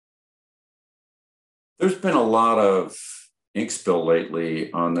There's been a lot of ink spill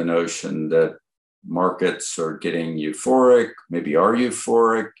lately on the notion that markets are getting euphoric, maybe are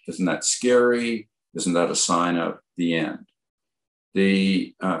euphoric. Isn't that scary? Isn't that a sign of the end?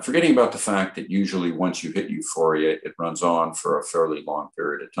 Forgetting about the fact that usually once you hit euphoria, it runs on for a fairly long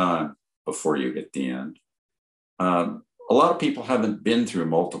period of time before you hit the end. A lot of people haven't been through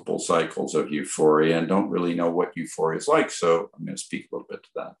multiple cycles of euphoria and don't really know what euphoria is like. So I'm going to speak a little bit to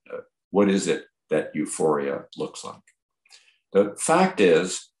that. What is it that euphoria looks like? The fact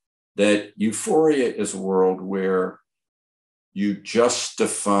is that euphoria is a world where you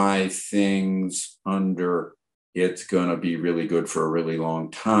justify things under it's going to be really good for a really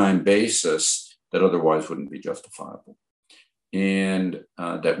long time basis that otherwise wouldn't be justifiable. And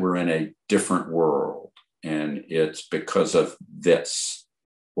that we're in a different world. And it's because of this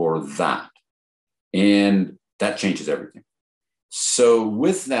or that. And that changes everything. So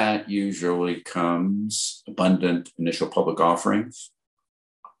with that usually comes abundant initial public offerings,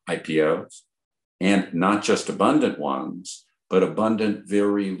 IPOs, and not just abundant ones, but abundant,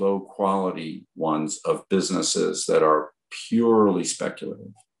 very low quality ones of businesses that are purely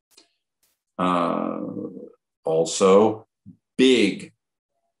speculative. Also, big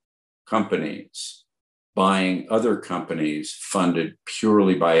companies buying other companies funded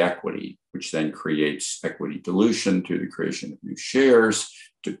purely by equity, which then creates equity dilution through the creation of new shares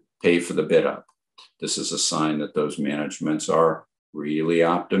to pay for the bid up. This is a sign that those managements are really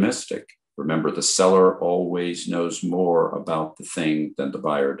optimistic. Remember, the seller always knows more about the thing than the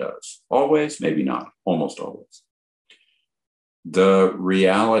buyer does. Always, maybe not, almost always. The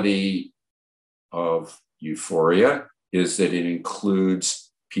reality of euphoria is that it includes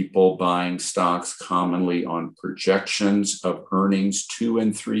people buying stocks commonly on projections of earnings 2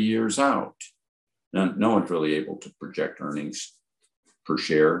 and 3 years out. Now, no one's really able to project earnings per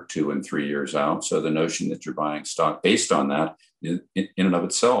share 2 and 3 years out. So the notion that you're buying stock based on that is in and of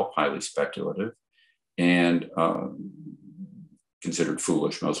itself highly speculative and considered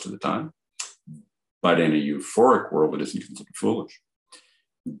foolish most of the time. But in a euphoric world, it isn't considered foolish.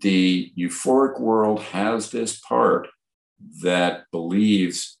 The euphoric world has this part that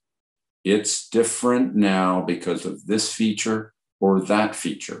believes it's different now because of this feature or that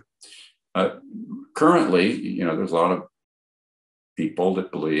feature. Currently, there's a lot of people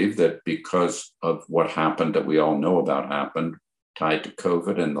that believe that because of what happened that we all know about happened, tied to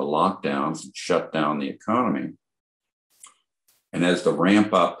COVID and the lockdowns, shut down the economy. And as the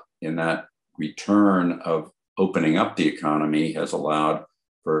ramp up in that return of opening up the economy has allowed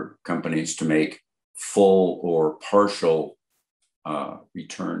for companies to make full or partial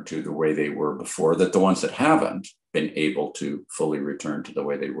return to the way they were before, that the ones that haven't been able to fully return to the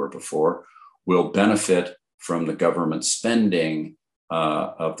way they were before will benefit from the government spending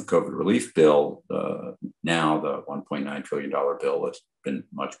of the COVID relief bill, now the $1.9 trillion bill that's been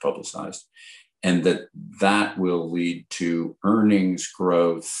much publicized, and that will lead to earnings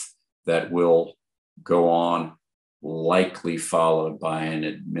growth that will go on, likely followed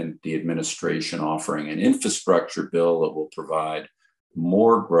by the administration offering an infrastructure bill that will provide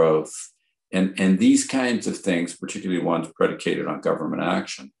more growth. And these kinds of things, particularly ones predicated on government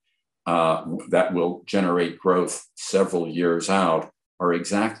action, that will generate growth several years out, are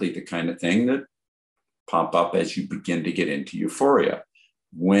exactly the kind of thing that pop up as you begin to get into euphoria.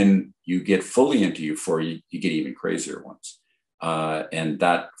 When you get fully into euphoria, you get even crazier ones. And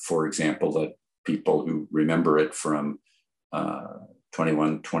that, for example, that people who remember it from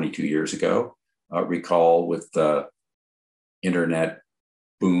 21, 22 years ago recall with the internet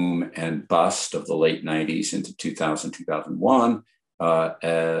boom and bust of the late 90s into 2000, 2001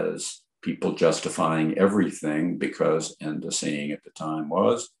 as people justifying everything because, and the saying at the time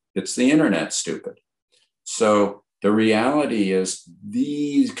was, it's the internet, stupid. So the reality is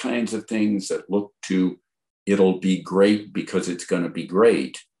these kinds of things that look to it'll be great because it's going to be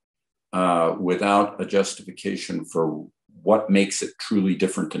great, without a justification for what makes it truly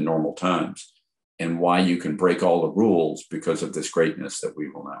different than normal times and why you can break all the rules because of this greatness that we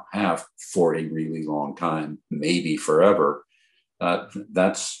will now have for a really long time, maybe forever.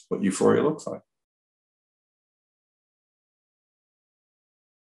 That's what euphoria looks like.